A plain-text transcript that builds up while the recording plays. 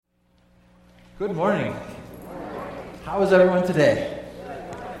Good morning. How is everyone today?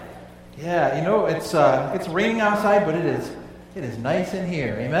 Yeah, it's raining outside, but it is nice in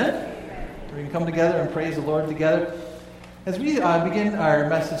here. Amen? We can come together and praise the Lord together. As we begin our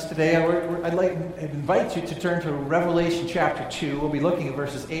message today, I'd like to invite you to turn to Revelation chapter 2. We'll be looking at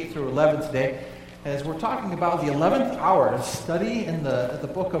verses 8 through 11 today, as we're talking about the 11th hour study in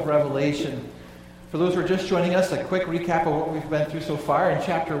the book of Revelation. For those who are just joining us, a quick recap of what we've been through so far. In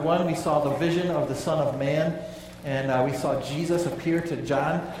chapter 1, we saw the vision of the Son of Man, and we saw Jesus appear to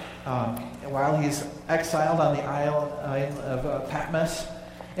John while he's exiled on the isle of Patmos.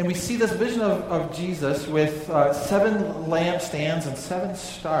 And we see this vision of Jesus with 7 lampstands and 7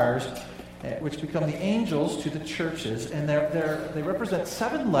 stars, which become the angels to the churches. And they represent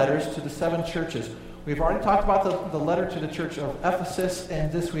 7 letters to the 7 churches. We've already talked about the letter to the church of Ephesus,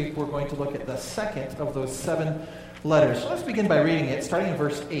 and this week we're going to look at the second of those 7 letters. So let's begin by reading it, starting in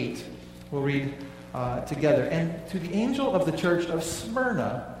verse 8. We'll read together. And to the angel of the church of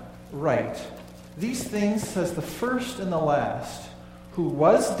Smyrna write, "These things says the first and the last, who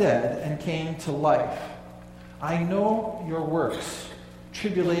was dead and came to life. I know your works,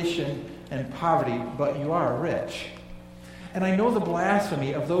 tribulation and poverty, but you are rich. And I know the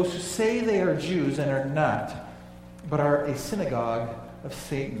blasphemy of those who say they are Jews and are not, but are a synagogue of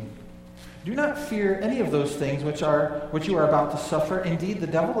Satan. Do not fear any of those things which you are about to suffer. Indeed, the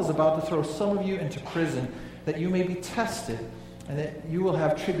devil is about to throw some of you into prison, that you may be tested, and that you will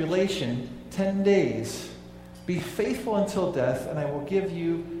have tribulation 10 days. Be faithful until death, and I will give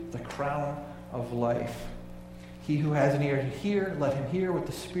you the crown of life. He who has an ear to hear, let him hear what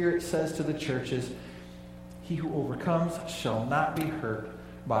the Spirit says to the churches. He who overcomes shall not be hurt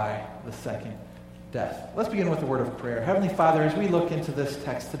by the second death." Let's begin with the word of prayer. Heavenly Father, as we look into this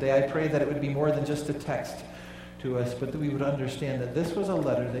text today, I pray that it would be more than just a text to us, but that we would understand that this was a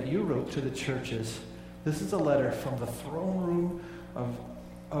letter that you wrote to the churches. This is a letter from the throne room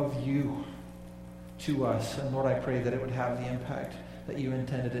of you to us. And Lord, I pray that it would have the impact that you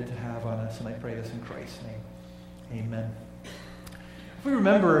intended it to have on us. And I pray this in Christ's name. Amen. If we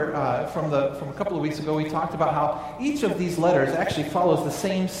remember from a couple of weeks ago, we talked about how each of these letters actually follows the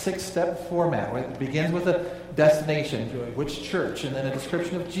same 6-step format. It begins with a destination, which church, and then a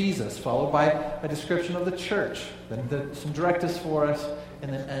description of Jesus, followed by a description of the church, then some directives for us,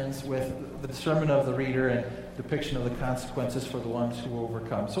 and then ends with the discernment of the reader and depiction of the consequences for the ones who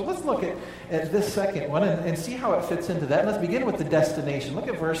overcome. So let's look at this second one and see how it fits into that. Let's begin with the destination. Look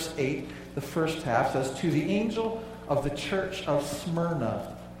at verse 8. The first half says, "To the angel of the church of Smyrna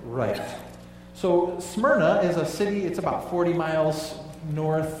write." So Smyrna is a city. It's about 40 miles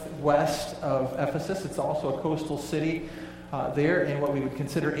northwest of Ephesus. It's also a coastal city there in what we would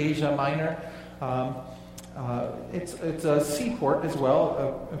consider Asia Minor. It's a seaport as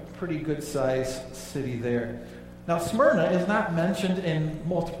well, a pretty good-sized city there. Now, Smyrna is not mentioned in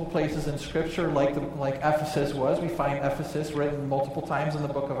multiple places in Scripture like Ephesus was. We find Ephesus written multiple times in the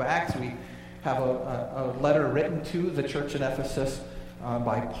book of Acts. We have a letter written to the church in Ephesus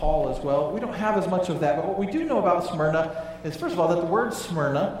by Paul as well. We don't have as much of that, but what we do know about Smyrna is, first of all, that the word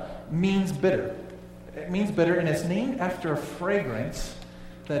Smyrna means bitter. It means bitter, and it's named after a fragrance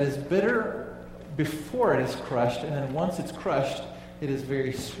that is bitter before it is crushed, and then once it's crushed, it is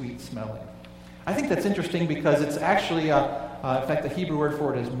very sweet smelling. I think that's interesting because it's actually, in fact, the Hebrew word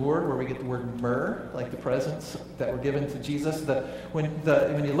for it is mur, where we get the word myrrh, like the presents that were given to Jesus. When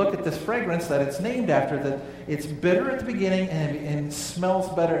you look at this fragrance that it's named after, that it's bitter at the beginning and smells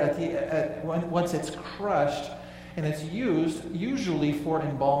better once it's crushed, and it's used usually for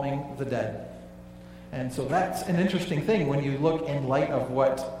embalming the dead. And so that's an interesting thing when you look in light of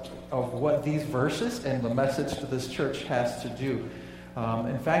what these verses and the message to this church has to do.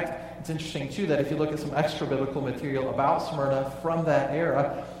 In fact, it's interesting, too, that if you look at some extra biblical material about Smyrna from that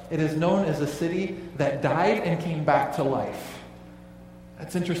era, it is known as a city that died and came back to life.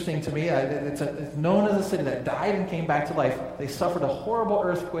 That's interesting to me. It's known as a city that died and came back to life. They suffered a horrible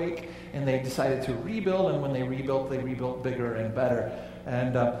earthquake, and they decided to rebuild, and when they rebuilt bigger and better.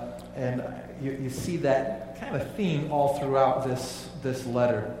 And you see that kind of theme all throughout this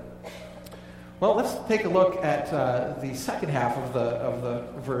letter. Well, let's take a look at the second half of the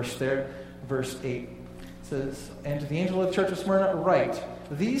verse there, verse 8. It says, "And to the angel of the church of Smyrna write,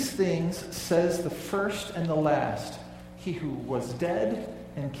 These things says the first and the last, he who was dead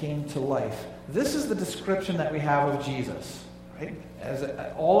and came to life." This is the description that we have of Jesus. Right? As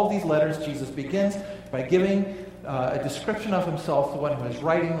all of these letters, Jesus begins by giving a description of himself, the one who is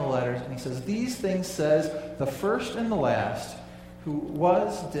writing the letters, and he says, "These things says the first and the last, who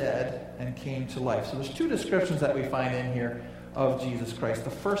was dead and came to life." So there's 2 descriptions that we find in here of Jesus Christ. The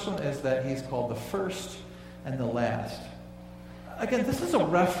first one is that he's called the first and the last. Again, this is a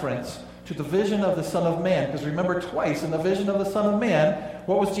reference to the vision of the Son of Man, because remember, twice in the vision of the Son of Man,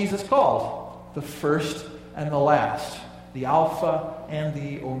 what was Jesus called? The first and the last, the Alpha and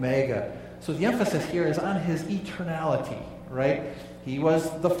the Omega. So the emphasis here is on his eternality, right? He was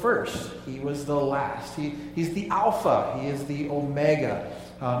the first. He was the last. He's the Alpha. He is the Omega.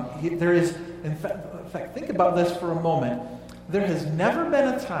 There is, in fact, think about this for a moment. There has never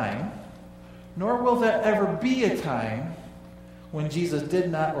been a time, nor will there ever be a time, when Jesus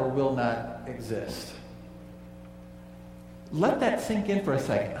did not or will not exist. Let that sink in for a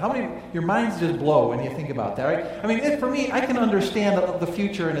second. How many, your minds just blow when you think about that, right? I mean, for me, I can understand the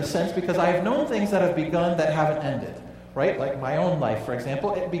future in a sense because I have known things that have begun that haven't ended, right? Like my own life, for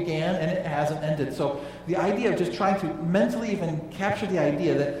example, it began and it hasn't ended. So the idea of just trying to mentally even capture the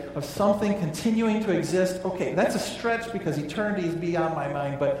idea that of something continuing to exist, okay, that's a stretch because eternity is beyond my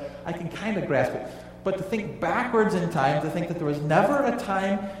mind, but I can kind of grasp it. But to think backwards in time, to think that there was never a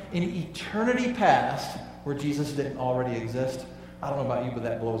time in eternity past where Jesus didn't already exist, I don't know about you, but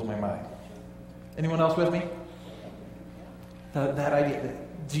that blows my mind. Anyone else with me? That idea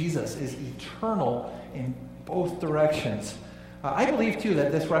that Jesus is eternal in both directions. I believe, too,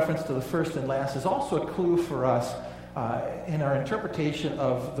 that this reference to the first and last is also a clue for us in our interpretation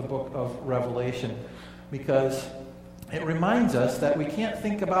of the book of Revelation, because it reminds us that we can't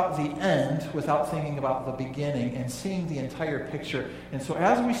think about the end without thinking about the beginning and seeing the entire picture. And so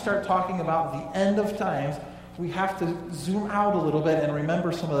as we start talking about the end of times, we have to zoom out a little bit and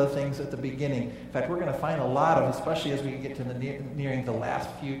remember some of the things at the beginning. In fact, we're going to find a lot of, especially as we get to nearing the last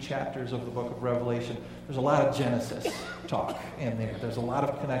few chapters of the book of Revelation, there's a lot of Genesis talk in there. There's a lot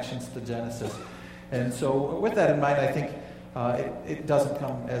of connections to Genesis. And so with that in mind, I think it doesn't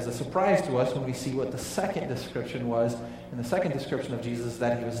come as a surprise to us when we see what the second description was. And the second description of Jesus is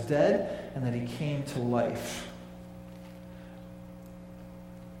that he was dead and that he came to life.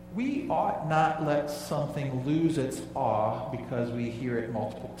 We ought not let something lose its awe because we hear it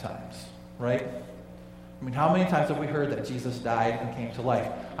multiple times, right? I mean, how many times have we heard that Jesus died and came to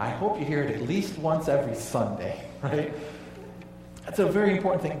life? I hope you hear it at least once every Sunday, right? That's a very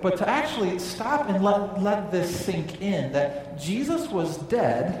important thing. But to actually stop and let this sink in, that Jesus was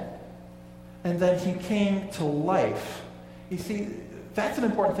dead and then he came to life. You see, that's an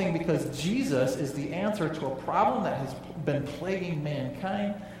important thing because Jesus is the answer to a problem that has been plaguing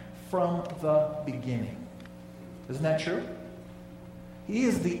mankind from the beginning. Isn't that true? He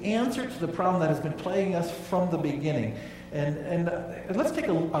is the answer to the problem that has been plaguing us from the beginning. And let's take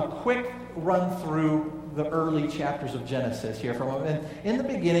a quick run through the early chapters of Genesis here. And in the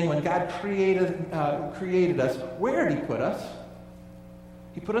beginning, when God created us, where did he put us?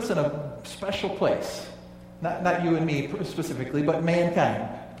 He put us in a special place. Not you and me specifically, but mankind.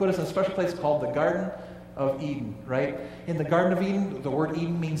 He put us in a special place called the Garden of Eden, right? In the Garden of Eden, the word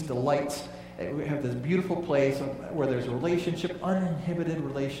Eden means delights. We have this beautiful place where there's a relationship, uninhibited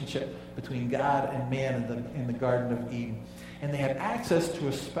relationship between God and man in the Garden of Eden. And they had access to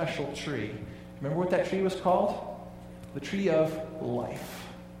a special tree. Remember what that tree was called? The tree of life.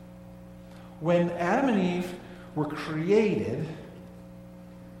 When Adam and Eve were created,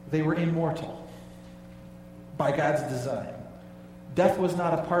 they were immortal by God's design. Death was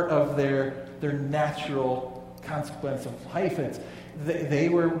not a part of their natural consequence of life. They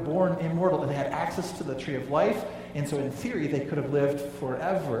were born immortal and they had access to the tree of life. And so in theory, they could have lived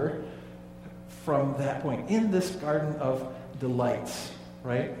forever from that point in this garden of delights,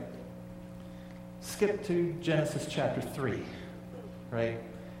 right? Skip to Genesis chapter 3, right?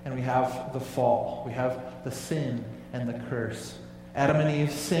 And we have the fall. We have the sin and the curse. Adam and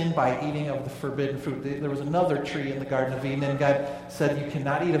Eve sinned by eating of the forbidden fruit. There was another tree in the Garden of Eden, and God said, you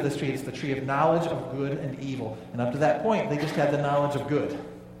cannot eat of this tree. It's the tree of knowledge of good and evil. And up to that point, they just had the knowledge of good.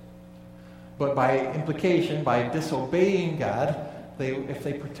 But by implication, by disobeying God, if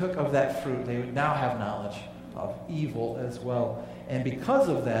they partook of that fruit, they would now have knowledge of evil as well. And because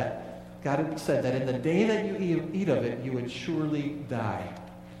of that, God had said that in the day that you eat of it, you would surely die.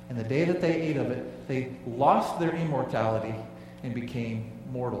 And the day that they ate of it, they lost their immortality and became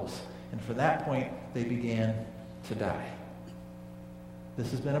mortals. And from that point, they began to die.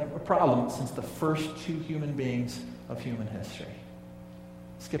 This has been a problem since the first two human beings of human history.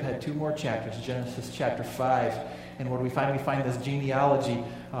 Skip ahead 2 more chapters, Genesis chapter 5. And what do we find? We find this genealogy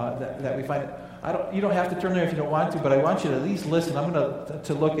that we find. You don't have to turn there if you don't want to, but I want you to at least listen. I'm going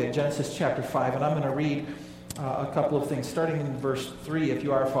to look at Genesis chapter 5, and I'm going to read a couple of things, starting in verse 3, if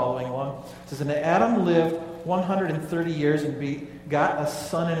you are following along. It says, and Adam lived 130 years and begot a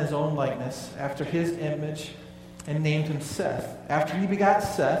son in his own likeness, after his image. and named him Seth. After he begot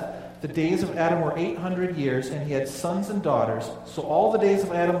Seth, the days of Adam were 800 years, and he had sons and daughters. So all the days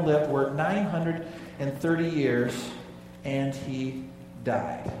of Adam lived were 930 years, and he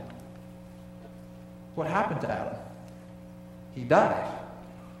died. What happened to Adam? He died.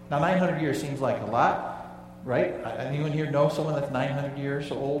 Now, 900 years seems like a lot, right? Anyone here know someone that's 900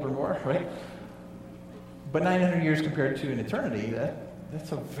 years old or more, right? But 900 years compared to an eternity,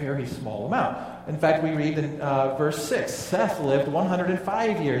 that's a very small amount. In fact, we read in verse 6, Seth lived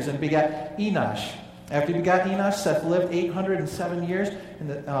 105 years and begat Enosh. After he begat Enosh, Seth lived 807 years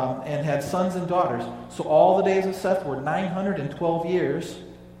and had sons and daughters. So all the days of Seth were 912 years,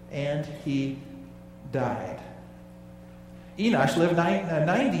 and he died. Enosh lived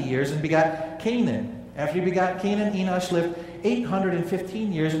 90 years and begat Canaan. After he begat Canaan, Enosh lived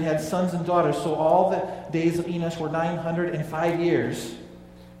 815 years and had sons and daughters. So all the days of Enosh were 905 years,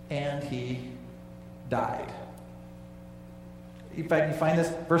 and he died. In fact, you find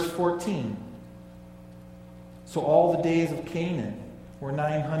this, verse 14. So all the days of Canaan were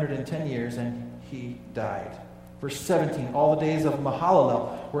 910 years, and he died. Verse 17, all the days of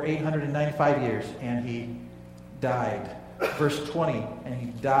Mahalalel were 895 years, and he died. Verse 20, and he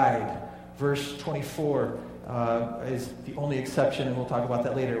died. Verse 24 is the only exception, and we'll talk about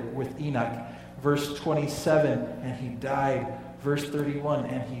that later, with Enoch. Verse 27, and he died. Verse 31,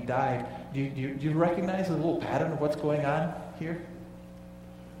 and he died. Do you recognize the little pattern of what's going on here?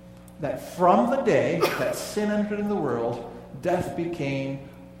 That from the day that sin entered in the world, death became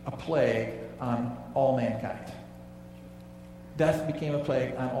a plague on all mankind. Death became a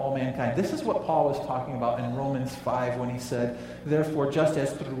plague on all mankind. This is what Paul was talking about in Romans 5 when he said, therefore, just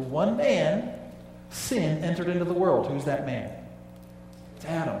as through one man sin entered into the world. Who's that man? It's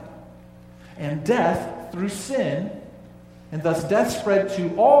Adam. And death through sin, and thus death spread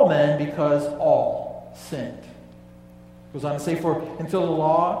to all men because all sinned. Goes on to say, for until the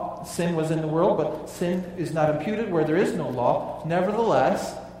law, sin was in the world, but sin is not imputed where there is no law.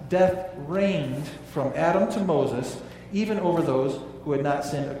 Nevertheless, death reigned from Adam to Moses, even over those who had not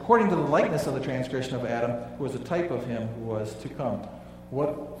sinned, according to the likeness of the transgression of Adam, who was a type of him who was to come.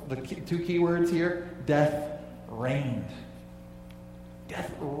 What the two key words here? Death reigned.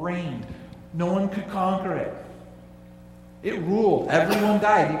 Death reigned. No one could conquer it. It ruled. Everyone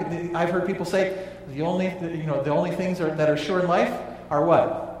died. I've heard people say the only things that are sure in life are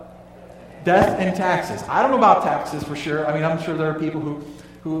what? Death and taxes. I don't know about taxes for sure. I mean, I'm sure there are people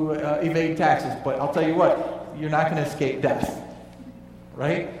who evade taxes, but I'll tell you what. You're not going to escape death,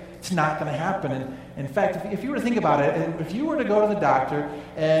 right? It's not going to happen. And in fact, if you were to think about it, and if you were to go to the doctor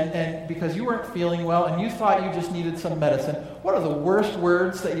and because you weren't feeling well and you thought you just needed some medicine, what are the worst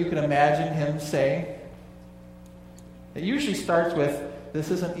words that you can imagine him saying? It usually starts with, this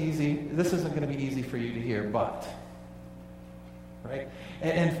isn't going to be easy for you to hear, but, right?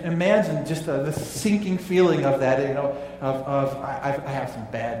 And imagine just this sinking feeling of that, I have some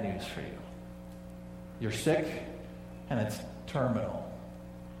bad news for you. You're sick, and it's terminal,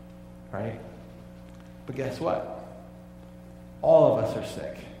 right? But guess what? All of us are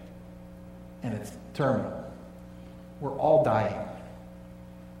sick, and it's terminal. We're all dying.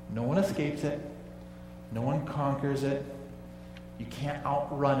 No one escapes it. No one conquers it. You can't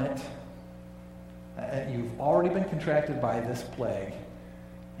outrun it. You've already been contracted by this plague,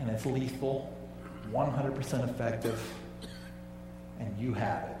 and it's lethal, 100% effective, and you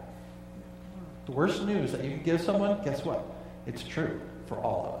have it. The worst news that you can give someone, guess what? It's true for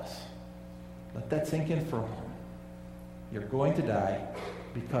all of us. Let that sink in for a moment. You're going to die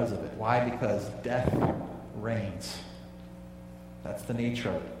because of it. Why? Because death reigns. That's the nature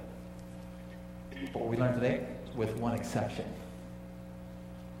of it. But what we learned today, with one exception.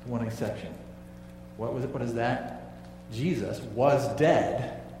 One exception. What is that? Jesus was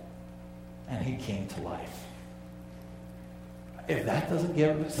dead, and he came to life. If that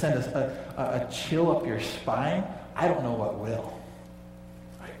doesn't send us a chill up your spine, I don't know what will.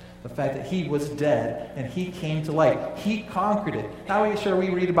 Right? The fact that he was dead and he came to life. He conquered it. Now we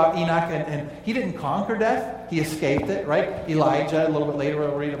read about Enoch and he didn't conquer death. He escaped it, right? Elijah, a little bit later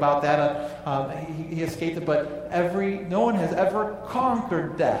we'll read about that. He escaped it, but no one has ever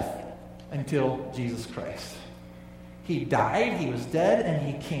conquered death until Jesus Christ. He died, he was dead, and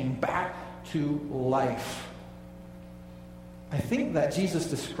he came back to life. I think that Jesus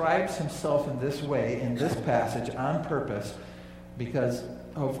describes himself in this way, in this passage, on purpose, because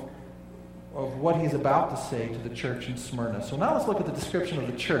of what he's about to say to the church in Smyrna. So now let's look at the description of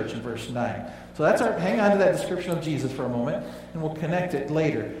the church in verse 9. So hang on to that description of Jesus for a moment, and we'll connect it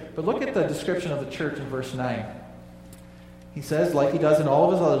later. But look at the description of the church in verse 9. He says, like he does in all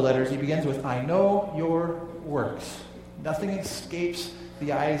of his other letters, he begins with, I know your works. Nothing escapes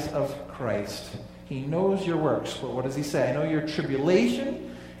the eyes of Christ. He knows your works. But what does he say? I know your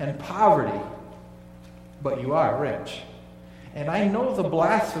tribulation and poverty, but you are rich. And I know the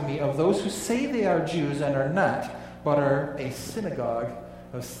blasphemy of those who say they are Jews and are not, but are a synagogue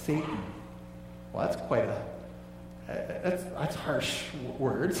of Satan. Well, that's quite that's harsh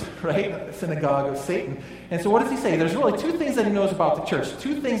words, right? A synagogue of Satan. And so what does he say? There's really two things that he knows about the church.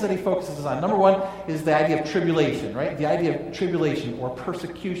 Two things that he focuses on. Number one is the idea of tribulation, right? The idea of tribulation or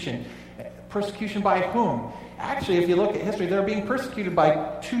persecution. Persecution by whom? Actually, if you look at history, they were being persecuted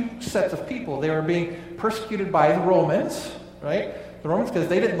by two sets of people. They were being persecuted by the Romans, right? The Romans, because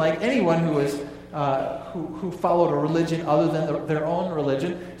they didn't like anyone who was who followed a religion other than their own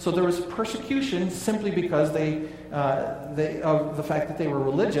religion. So there was persecution simply because they of the fact that they were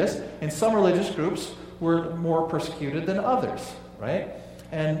religious, and some religious groups were more persecuted than others, right?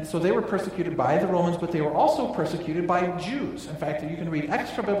 And so they were persecuted by the Romans, but they were also persecuted by Jews. In fact, you can read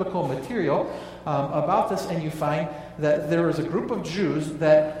extra biblical material about this, and you find that there was a group of Jews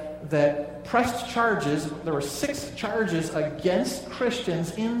that pressed charges. There were 6 charges against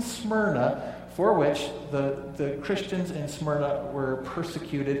Christians in Smyrna, for which the Christians in Smyrna were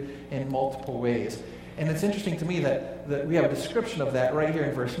persecuted in multiple ways. And it's interesting to me that we have a description of that right here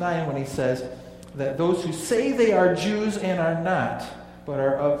in verse 9 when he says that those who say they are Jews and are not, but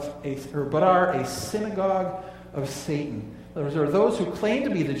are a synagogue of Satan. There are those who claim to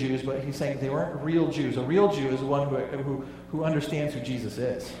be the Jews, but he's saying they weren't real Jews. A real Jew is one who understands who Jesus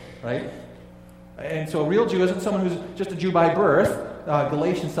is, right? And so a real Jew isn't someone who's just a Jew by birth,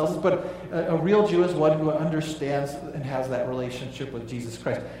 Galatians tells us, but a real Jew is one who understands and has that relationship with Jesus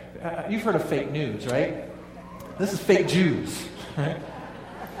Christ. You've heard of fake news, right? This is fake Jews, right?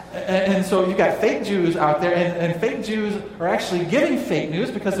 And so you've got fake Jews out there, and fake Jews are actually giving fake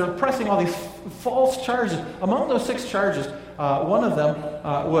news because they're pressing all these false charges. Among those 6 charges, one of them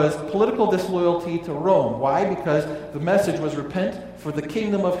was political disloyalty to Rome. Why? Because the message was repent, for the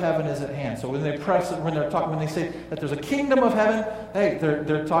kingdom of heaven is at hand. So when they say that there's a kingdom of heaven, hey,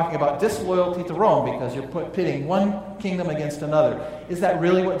 they're talking about disloyalty to Rome because you're pitting one kingdom against another. Is that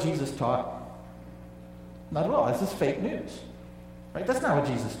really what Jesus taught? Not at all. This is fake news. Right? That's not what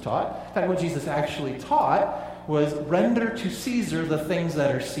Jesus taught. In fact, what Jesus actually taught was render to Caesar the things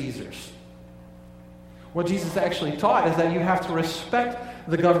that are Caesar's. What Jesus actually taught is that you have to respect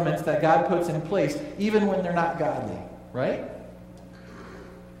the governments that God puts in place, even when they're not godly, right?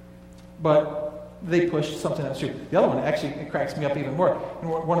 But they pushed something that's true. The other one, actually, it cracks me up even more.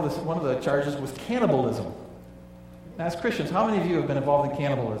 One of the charges was cannibalism. Now, as Christians, how many of you have been involved in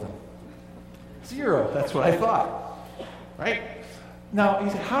cannibalism? 0. That's what I thought, right? Now, you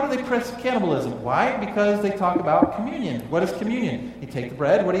say, how do they press cannibalism? Why? Because they talk about communion. What is communion? You take the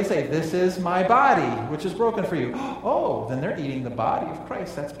bread. What do you say? This is my body, which is broken for you. Oh, then they're eating the body of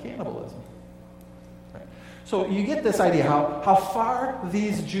Christ. That's cannibalism. Right. So you get this idea how far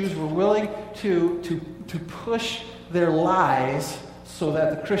these Jews were willing to push their lies so that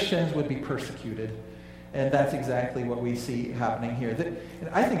the Christians would be persecuted. And that's exactly what we see happening here. And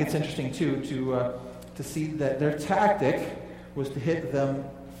I think it's interesting, too, to see that their tactic was to hit them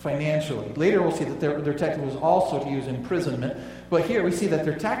financially. Later we'll see that their tactic was also to use imprisonment. But here we see that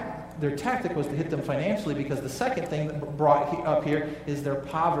their tactic was to hit them financially, because the second thing that brought up here is their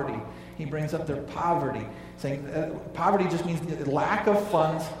poverty. He brings up their poverty, saying poverty just means lack of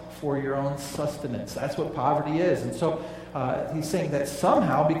funds for your own sustenance. That's what poverty is. And so he's saying that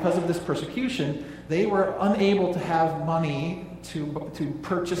somehow, because of this persecution, they were unable to have money to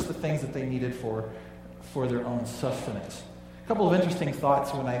purchase the things that they needed for their own sustenance. A couple of interesting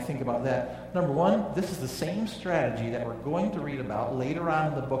thoughts when I think about that. Number one, this is the same strategy that we're going to read about later on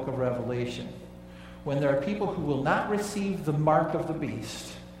in the book of Revelation, when there are people who will not receive the mark of the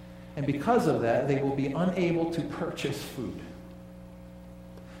beast, and because of that, they will be unable to purchase food.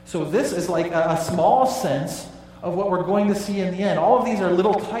 So this is like a small sense of what we're going to see in the end. All of these are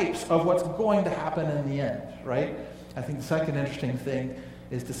little types of what's going to happen in the end, right? I think the second interesting thing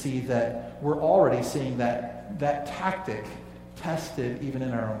is to see that we're already seeing that tactic tested even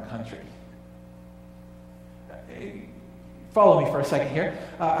in our own country. Follow me for a second here.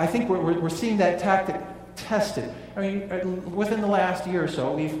 I think we're seeing that tactic tested. I mean, within the last year or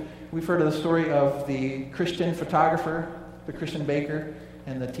so, we've heard of the story of the Christian photographer, the Christian baker,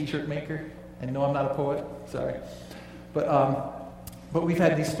 and the T-shirt maker. And no, I'm not a poet. Sorry, but we've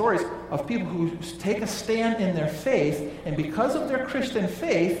had these stories of people who take a stand in their faith, and because of their Christian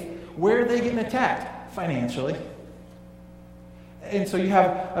faith, where are they getting attacked? Financially. And so you have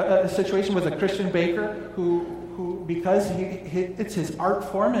a situation with a Christian baker who who because it's his art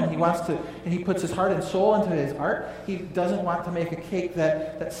form and he puts his heart and soul into his art, he doesn't want to make a cake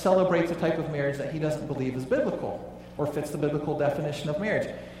that celebrates a type of marriage that he doesn't believe is biblical or fits the biblical definition of marriage.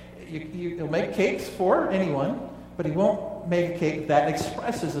 He'll make cakes for anyone, but he won't make a cake that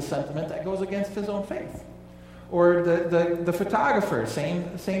expresses a sentiment that goes against his own faith. Or the photographer, same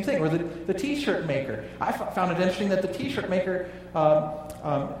thing. Or the T-shirt maker. I found it interesting that the T-shirt maker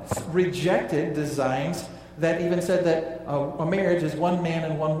rejected designs that even said that a marriage is one man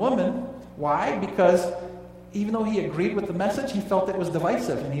and one woman. Why? Because even though he agreed with the message, he felt it was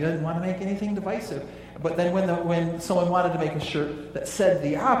divisive, and he didn't want to make anything divisive. But then when someone wanted to make a shirt that said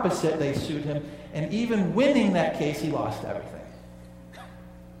the opposite, they sued him. And even winning that case, he lost everything.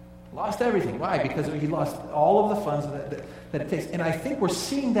 Lost everything. Why? Because he lost all of the funds that it takes. And I think we're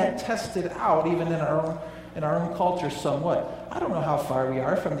seeing that tested out even in our own culture somewhat. I don't know how far we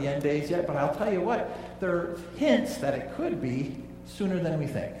are from the end days yet, but I'll tell you what, there are hints that it could be sooner than we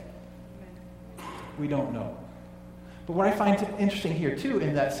think. We don't know. But what I find interesting here too,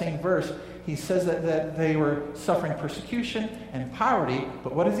 in that same verse, he says that they were suffering persecution and poverty,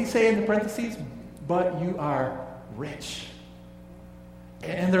 but what does he say in the parentheses? But you are rich.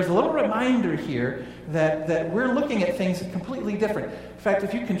 And there's a little reminder here that we're looking at things completely different. In fact,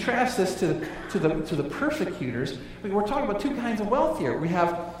 if you contrast this to the persecutors, we're talking about two kinds of wealth here. We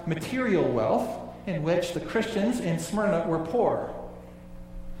have material wealth, in which the Christians in Smyrna were poor.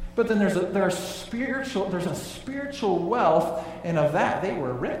 But then there's a spiritual wealth, and of that they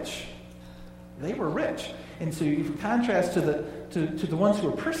were rich. They were rich. And so if you contrast to the ones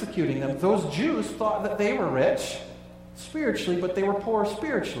who were persecuting them, those Jews thought that they were rich spiritually, but they were poor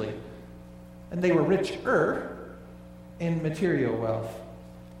spiritually. And they were richer in material wealth.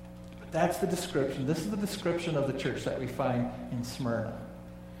 But that's the description. This is the description of the church that we find in Smyrna.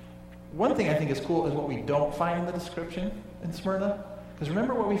 One thing I think is cool is what we don't find in the description in Smyrna. Because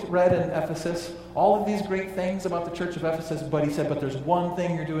remember what we read in Ephesus? All of these great things about the church of Ephesus, but he said, but there's one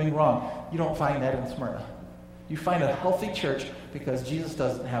thing you're doing wrong. You don't find that in Smyrna. You find a healthy church because Jesus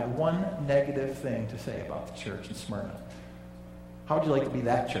doesn't have one negative thing to say about the church in Smyrna. How would you like to be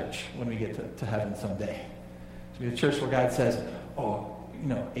that church when we get to heaven someday? To be a church where God says, oh,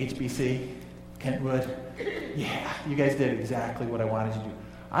 HBC, Kentwood, yeah, you guys did exactly what I wanted you to do.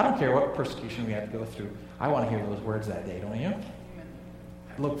 I don't care what persecution we have to go through. I want to hear those words that day, don't you?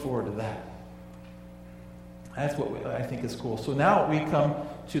 I look forward to that. That's what I think is cool. So now we come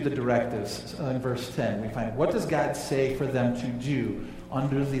to the directives in verse 10. We find, what does God say for them to do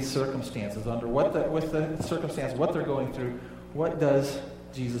under these circumstances? With the circumstance, what they're going through, what does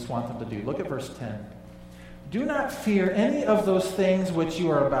Jesus want them to do? Look at verse 10. Do not fear any of those things which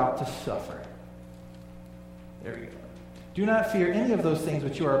you are about to suffer. There you go. Do not fear any of those things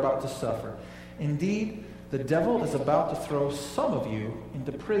which you are about to suffer. Indeed, the devil is about to throw some of you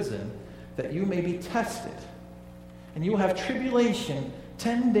into prison that you may be tested. And you will have tribulation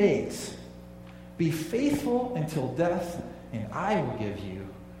 10 days. Be faithful until death, and I will give you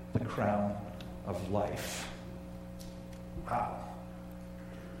the crown of life. Wow.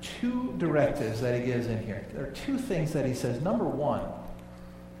 Two directives that he gives in here. There are two things that he says. Number one,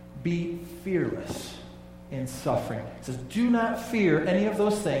 be fearless in suffering. He says, do not fear any of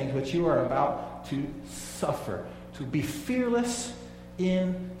those things which you are about to suffer. To be fearless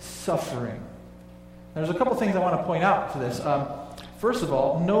in suffering. There's a couple things I want to point out to this. First of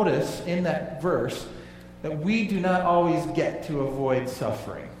all, notice in that verse that we do not always get to avoid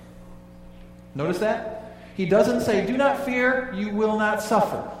suffering. Notice that? He doesn't say, do not fear, you will not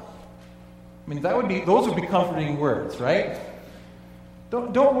suffer. I mean, those would be comforting words, right?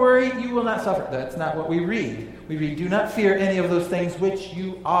 Don't worry, you will not suffer. That's not what we read. We read, do not fear any of those things which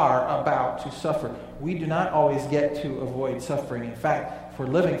you are about to suffer. We do not always get to avoid suffering. In fact, if we're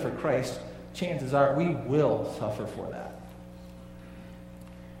living for Christ, chances are we will suffer for that.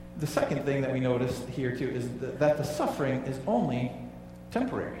 The second thing that we notice here too is that the suffering is only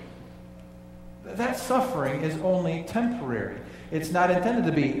temporary. That suffering is only temporary. It's not intended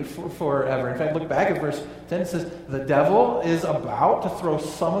to be forever. In fact, look back at verse 10. It says, the devil is about to throw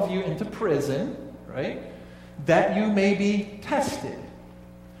some of you into prison, right? That you may be tested.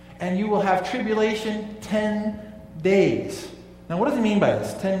 And you will have tribulation 10 days. Now, what does he mean by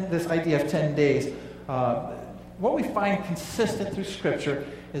this? This idea of 10 days. What we find consistent through Scripture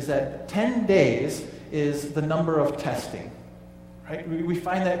is that 10 days is the number of testing. Right? We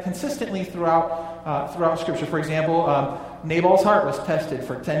find that consistently throughout Scripture. For example, Nabal's heart was tested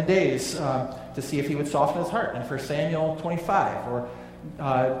for 10 days to see if he would soften his heart in 1 Samuel 25. Or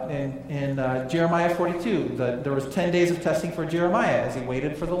in Jeremiah 42, there was 10 days of testing for Jeremiah as he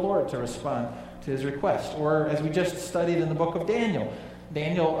waited for the Lord to respond to his request. Or as we just studied in the book of Daniel,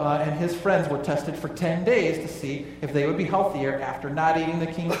 Daniel and his friends were tested for 10 days to see if they would be healthier after not eating the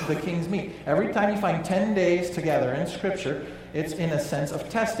king's meat. Every time you find 10 days together in Scripture, it's in a sense of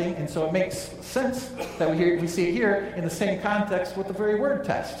testing, and so it makes sense that we see it here in the same context with the very word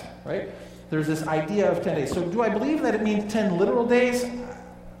test, right? There's this idea of 10 days. So do I believe that it means 10 literal days?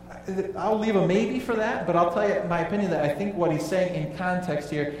 I'll leave a maybe for that, but I'll tell you my opinion that I think what he's saying in context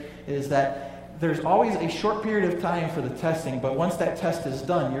here is that there's always a short period of time for the testing, but once that test is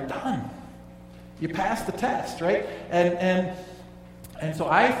done, you're done. You pass the test, right? And so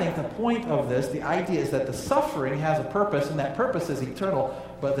I think the point of this, the idea is that the suffering has a purpose, and that purpose is eternal,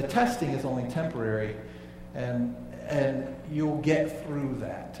 but the testing is only temporary, and you'll get through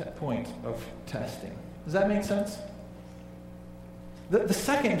that point of testing. Does that make sense? The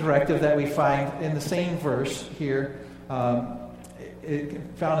second directive that we find in the same verse here,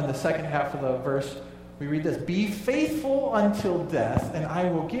 found in the second half of the verse, we read this: "Be faithful until death, and I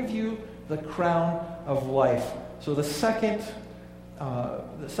will give you the crown of life." So the second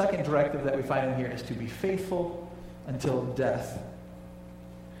directive that we find in here is to be faithful until death.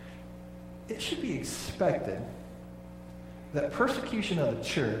 It should be expected that persecution of the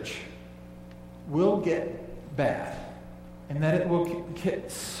church will get bad, and that it will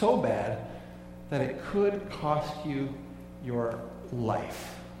get so bad that it could cost you your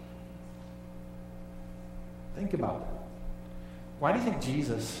life. Think about that. Why do you think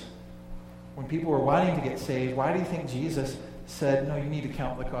Jesus, when people were wanting to get saved, why do you think Jesus said, no, you need to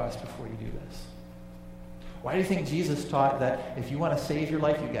count the cost before you do this? Why do you think Jesus taught that if you want to save your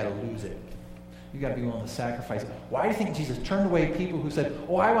life, you've got to lose it? You've got to be willing to sacrifice it. Why do you think Jesus turned away people who said,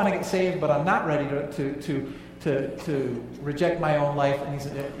 oh, I want to get saved, but I'm not ready to reject my own life? And he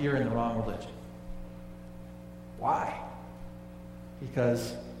said, you're in the wrong religion. Why?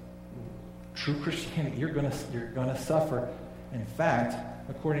 Because true Christianity, you're going to suffer. In fact,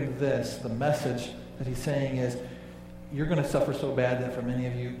 according to this, the message that he's saying is, you're going to suffer so bad that for many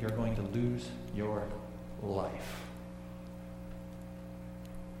of you, you're going to lose your life.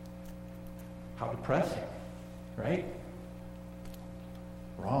 How depressing, right?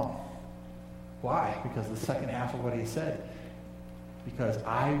 Wrong. Why? Because the second half of what he said, because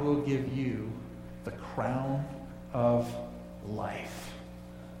I will give you the crown of life.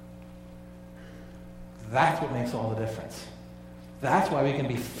 That's what makes all the difference. That's why we can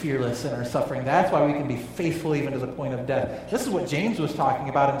be fearless in our suffering. That's why we can be faithful even to the point of death. This is what James was talking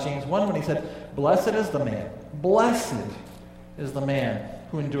about in James 1 when he said, blessed is the man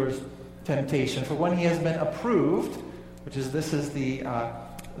who endures temptation. For when he has been approved, this is the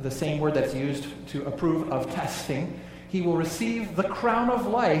same word that's used to approve of testing, he will receive the crown of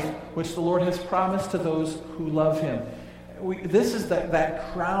life which the Lord has promised to those who love him. This is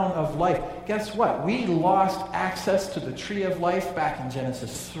that crown of life. Guess what? We lost access to the tree of life back in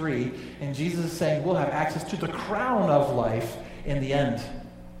Genesis 3, and Jesus is saying we'll have access to the crown of life in the end.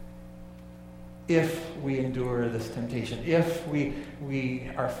 If we endure this temptation, if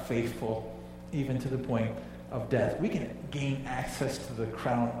we are faithful even to the point of death, we can gain access to the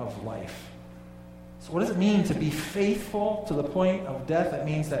crown of life. So what does it mean to be faithful to the point of death? It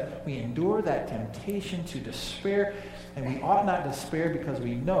means that we endure that temptation to despair, and we ought not despair because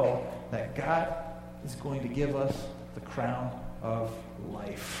we know that God is going to give us the crown of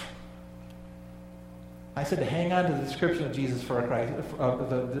life. I said to hang on to the description of Jesus for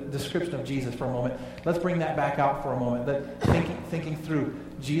the description of Jesus for a moment. Let's bring that back out for a moment. Thinking through,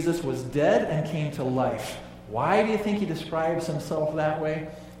 Jesus was dead and came to life. Why do you think he describes himself that way?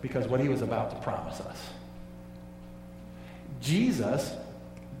 Because what he was about to promise us. Jesus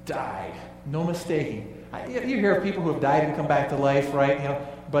died. No mistaking. You hear of people who have died and come back to life, right?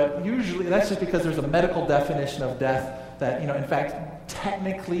 But usually that's just because there's a medical definition of death that, in fact,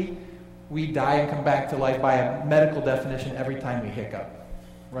 technically we die and come back to life by a medical definition every time we hiccup,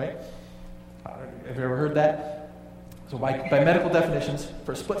 right? Have you ever heard that? So by medical definitions,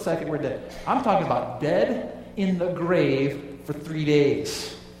 for a split second, we're dead. I'm talking about dead in the grave for 3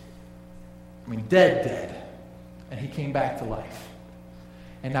 days. I mean, dead. And he came back to life.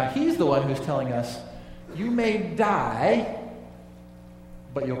 And now he's the one who's telling us, you may die,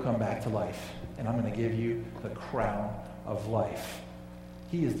 but you'll come back to life. And I'm going to give you the crown of life.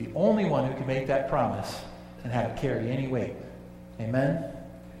 He is the only one who can make that promise and have it carry any weight. Amen?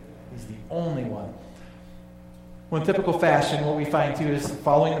 He's the only one. Well, in typical fashion, what we find too is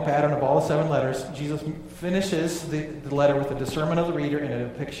following the pattern of all the 7 letters, Jesus finishes the letter with a discernment of the reader and a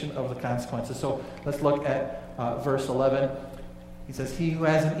depiction of the consequences. So let's look at verse 11. He says, he who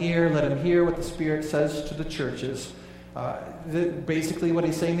has an ear, let him hear what the Spirit says to the churches. Basically what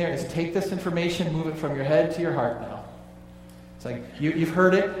he's saying there is take this information, move it from your head to your heart now. It's like, you've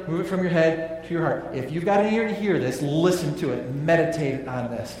heard it, move it from your head to your heart. If you've got an ear to hear this, listen to it, meditate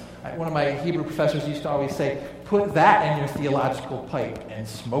on this. One of my Hebrew professors used to always say, put that in your theological pipe and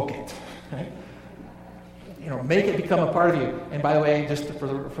smoke it. Right? Make it become a part of you. And by the way, just for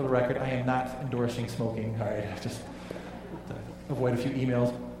the record, I am not endorsing smoking. All right, just to avoid a few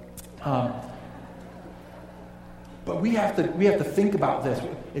emails. But we have to think about this.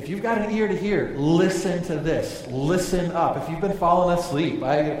 If you've got an ear to hear, listen to this. Listen up. If you've been falling asleep,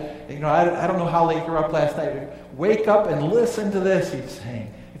 I don't know how late you were up last night. Wake up and listen to this, he's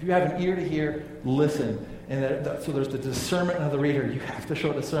saying. If you have an ear to hear, listen. And so there's the discernment of the reader. You have to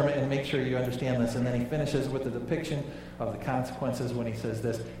show discernment and make sure you understand this. And then he finishes with the depiction of the consequences when he says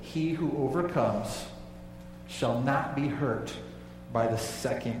this: he who overcomes shall not be hurt by the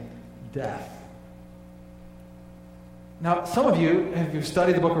second death. Now, some of you, if you've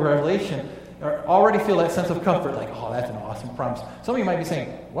studied the book of Revelation, already feel that sense of comfort, like, oh, that's an awesome promise. Some of you might be saying,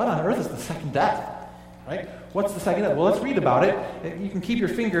 what on earth is the second death? Right? What's the second death? Well, let's read about it. You can keep your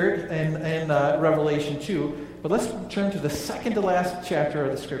finger in Revelation 2, but let's turn to the second to last chapter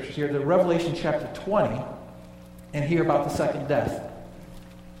of the scriptures here, the Revelation chapter 20, and hear about the second death.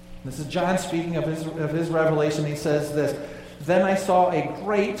 This is John speaking of his revelation. He says this: then I saw a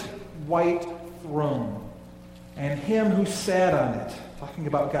great white throne, and him who sat on it, talking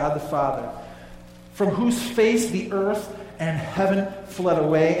about God the Father, from whose face the earth and heaven fled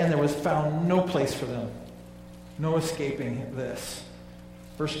away, and there was found no place for them. No escaping this.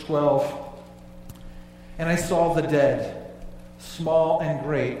 Verse 12. And I saw the dead, small and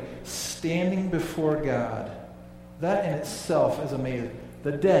great, standing before God. That in itself is amazing.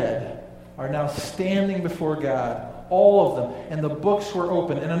 The dead are now standing before God, all of them. And the books were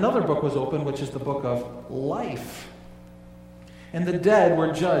open. And another book was open, which is the book of life. And the dead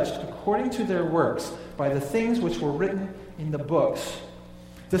were judged according to their works by the things which were written in the books.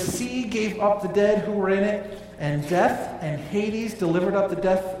 The sea gave up the dead who were in it, and death and Hades delivered up the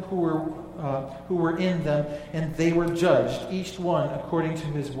dead who were in them, and they were judged, each one according to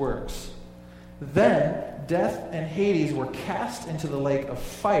his works. Then death and Hades were cast into the lake of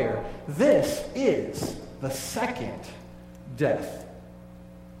fire. This is the second death.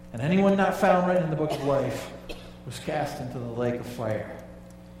 And anyone not found written in the book of life was cast into the lake of fire.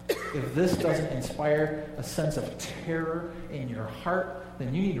 If this doesn't inspire a sense of terror in your heart,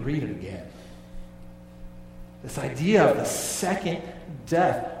 then you need to read it again. This idea of the second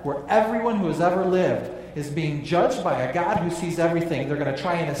death, where everyone who has ever lived is being judged by a God who sees everything. They're going to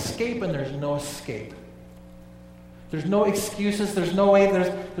try and escape, and there's no escape. There's no excuses. There's no way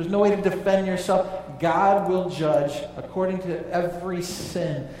to defend yourself. God will judge according to every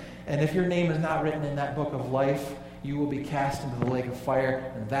sin. And if your name is not written in that book of life, you will be cast into the lake of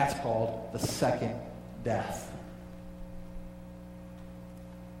fire, and that's called the second death.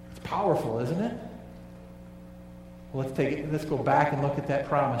 It's powerful, isn't it? Well, let's go back and look at that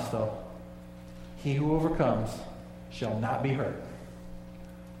promise, though. He who overcomes shall not be hurt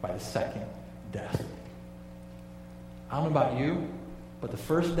by the second death. I don't know about you, but the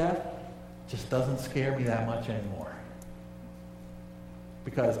first death just doesn't scare me that much anymore.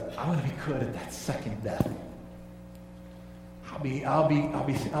 Because I'm going to be good at that second death.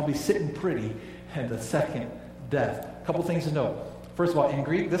 I'll be sitting pretty at the second death. A couple things to note. First of all, in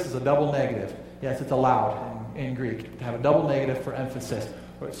Greek, this is a double negative. Yes, it's allowed in Greek to have a double negative for emphasis.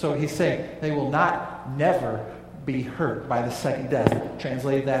 So he's saying they will never be hurt by the second death.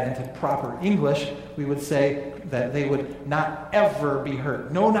 Translate that into proper English, we would say that they would not ever be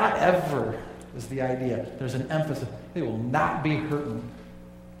hurt. No, not ever is the idea. There's an emphasis. They will not be hurting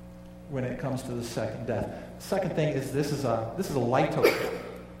when it comes to the second death. The second thing is this is a litote.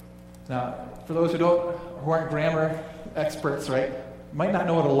 Now, for those who aren't grammar experts, right, might not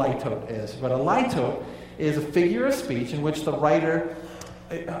know what a litote is, but a litote is a figure of speech in which the writer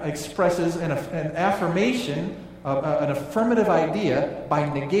expresses an affirmation, an affirmative idea by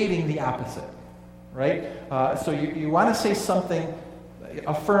negating the opposite, right? So you want to say something,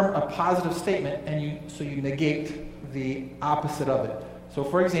 affirm a positive statement, and you negate the opposite of it. So,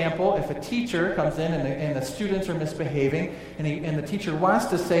 for example, if a teacher comes in and the students are misbehaving, and the teacher wants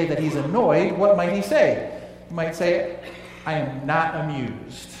to say that he's annoyed, what might he say? He might say, I am not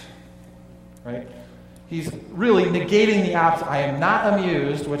amused, right? He's really negating the opposite. I am not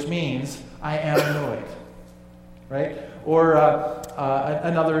amused, which means I am annoyed, right? Or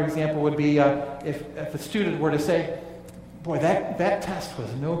another example would be if a student were to say, boy, that test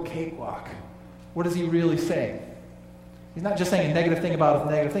was no cakewalk. What is he really saying? He's not just saying a negative thing about a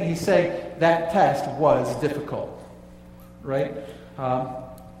negative thing. He's saying that test was difficult, right?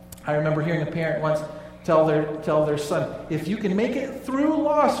 I remember hearing a parent once tell their son, if you can make it through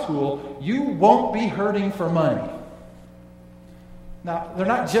law school, you won't be hurting for money. Now, they're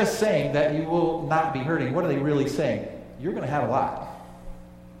not just saying that you will not be hurting. What are they really saying? You're going to have a lot,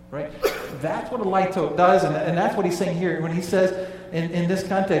 right? That's what a lito does, and that's what he's saying here. When he says, in this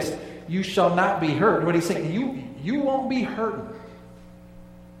context, you shall not be hurt, what he's saying, you won't be hurting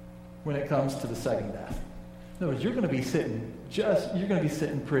when it comes to the second death. In other words, you're going to be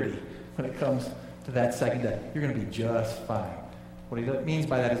sitting pretty when it comes to that second death. You're going to be just fine. What he means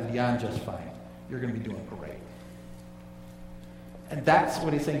by that is beyond just fine. You're going to be doing great. And that's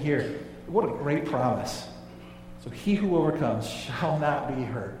what he's saying here. What a great promise. So he who overcomes shall not be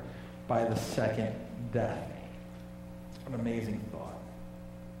hurt by the second death. An amazing thought.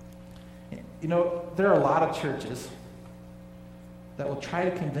 You know, there are a lot of churches that will try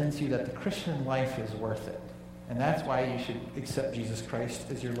to convince you that the Christian life is worth it. And that's why you should accept Jesus Christ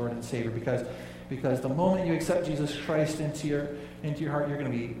as your Lord and Savior, because the moment you accept Jesus Christ into your heart, you're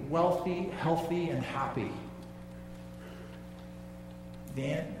going to be wealthy, healthy, and happy.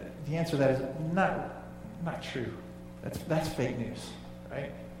 The answer to that is not true. That's fake news,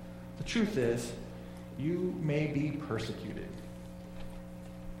 right? The truth is, you may be persecuted.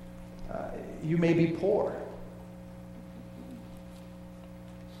 You may be poor,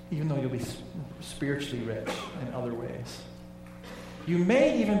 even though you'll be spiritually rich in other ways. You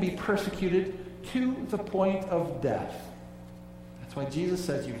may even be persecuted to the point of death. That's why Jesus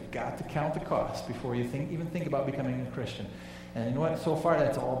says you've got to count the cost before you even think about becoming a Christian. And you know what? So far,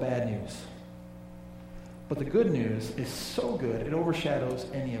 that's all bad news. But the good news is so good, it overshadows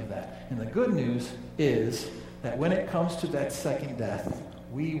any of that. And the good news is that when it comes to that second death,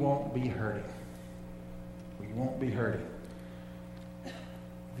 we won't be hurting. We won't be hurting.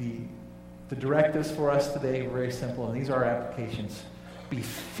 The directives for us today are very simple, and these are our applications. Be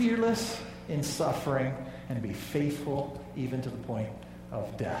fearless in suffering and be faithful even to the point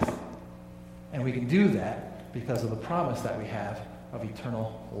of death. And we can do that because of the promise that we have of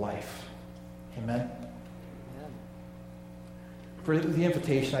eternal life. Amen? For the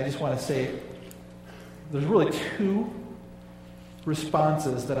invitation, I just want to say there's really two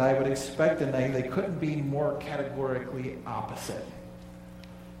responses that I would expect, and they couldn't be more categorically opposite.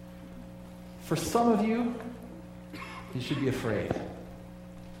 For some of you, you should be afraid.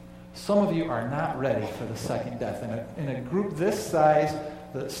 Some of you are not ready for the second death. In a group this size,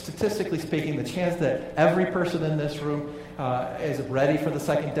 statistically speaking, the chance that every person in this room is ready for the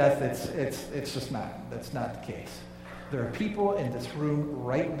second death, it's just not. That's not the case. There are people in this room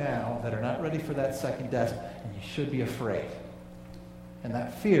right now that are not ready for that second death, and you should be afraid. And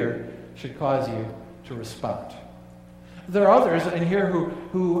that fear should cause you to respond. There are others in here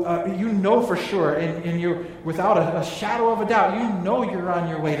who you know for sure, and you're without a shadow of a doubt, you know you're on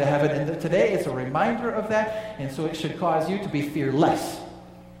your way to heaven. And today it's a reminder of that, and so it should cause you to be fearless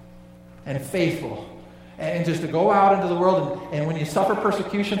and faithful. And just to go out into the world, and when you suffer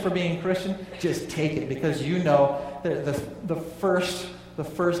persecution for being a Christian, just take it, because you know the first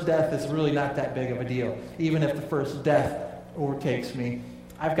death is really not that big of a deal. Even if the first death overtakes me,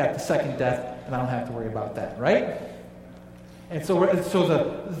 I've got the second death, and I don't have to worry about that, right? And so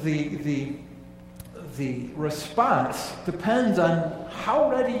the response depends on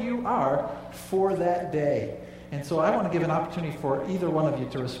how ready you are for that day. And so I want to give an opportunity for either one of you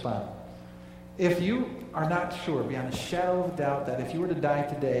to respond. If you are not sure, beyond a shadow of a doubt, that if you were to die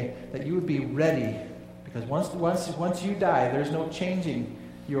today, that you would be ready, because once you die, there's no changing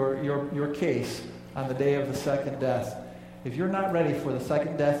your case on the day of the second death. If you're not ready for the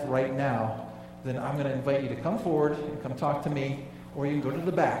second death right now, then I'm going to invite you to come forward and come talk to me, or you can go to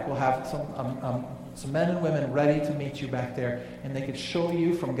the back. We'll have some men and women ready to meet you back there, and they could show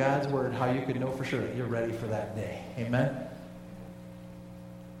you from God's Word how you could know for sure that you're ready for that day. Amen?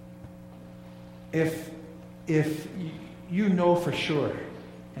 If you know for sure,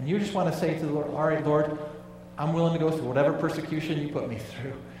 and you just want to say to the Lord, all right, Lord, I'm willing to go through whatever persecution you put me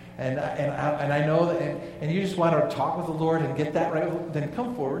through, and I know that, and you just want to talk with the Lord and get that right, then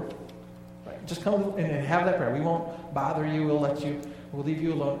come forward. Just come and have that prayer. We won't bother you. We'll leave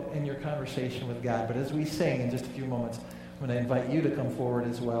you alone in your conversation with God. But as we sing in just a few moments, I'm going to invite you to come forward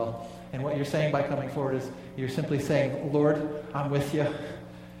as well. And what you're saying by coming forward is you're simply saying, Lord, I'm with you,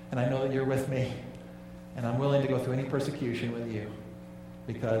 and I know that you're with me, and I'm willing to go through any persecution with you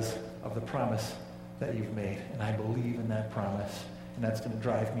because of the promise that you've made. And I believe in that promise, and that's going to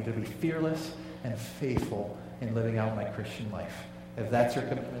drive me to be fearless and faithful in living out my Christian life. If that's your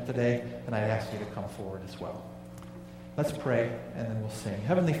commitment today, then I'd ask you to come forward as well. Let's pray, and then we'll sing.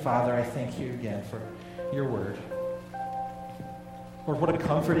 Heavenly Father, I thank you again for your word. Lord, what a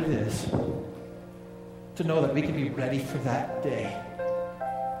comfort it is to know that we can be ready for that day.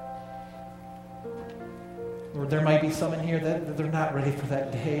 Lord, there might be some in here that they're not ready for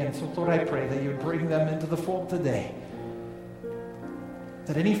that day. And so, Lord, I pray that you would bring them into the fold today.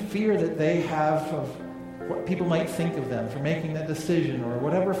 That any fear that they have of what people might think of them for making that decision, or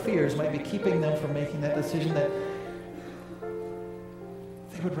whatever fears might be keeping them from making that decision, that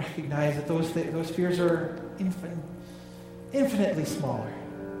they would recognize that those fears are infinitely smaller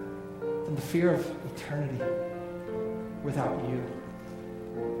than the fear of eternity without you.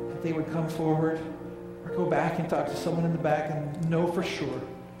 That they would come forward or go back and talk to someone in the back and know for sure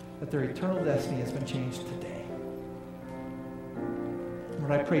that their eternal destiny has been changed today.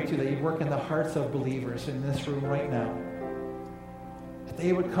 Lord, I pray too that you work in the hearts of believers in this room right now. That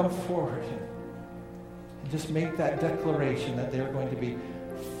they would come forward and just make that declaration that they're going to be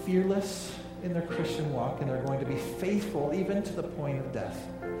fearless in their Christian walk, and they're going to be faithful even to the point of death,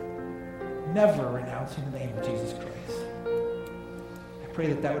 never renouncing the name of Jesus Christ. I pray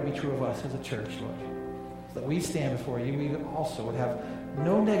that that would be true of us as a church, Lord, so that we stand before you. We also would have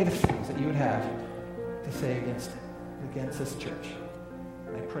no negative things that you would have to say against this church.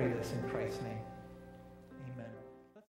 And I pray this in Christ's name.